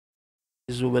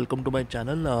Welcome to my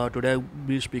channel. Today I'll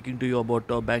be speaking to you about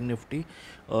Bank Nifty.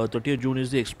 30th June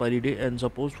is the expiry day, and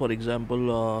suppose, for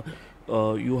example,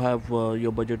 you have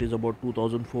your budget is about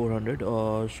 2,400.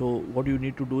 So what you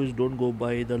need to do is don't go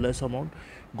by the less amount,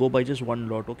 go by just one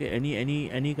lot. Okay,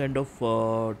 any kind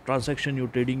of transaction you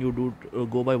trading you do,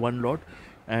 go by one lot.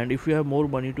 And if you have more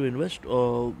money to invest,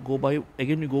 go by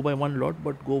again, you go by one lot,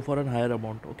 but go for a higher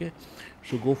amount. Okay,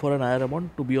 so go for an higher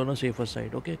amount to be on a safer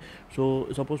side. Okay, so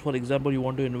suppose, for example, you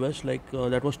want to invest like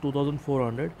that was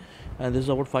 2,400, and this is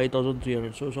about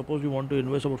 5,300. So suppose you want to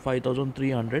invest about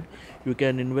 5,300, you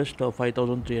can invest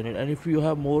 5,300. And if you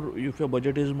have more, if your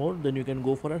budget is more, then you can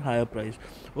go for a higher price.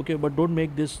 Okay, but don't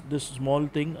make this small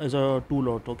thing as a two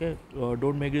lot. Okay,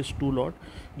 don't make this two lot,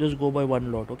 just go by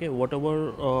one lot. Okay,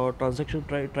 whatever transaction,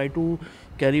 try to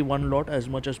carry one lot as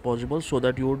much as possible, so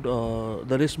that you would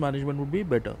the risk management would be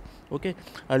better. Okay,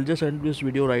 I'll just end this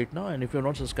video right now, and if you're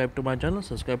not subscribed to my channel,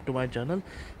 subscribe to my channel.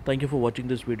 Thank you for watching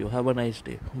this video. Have a nice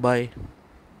day. Bye.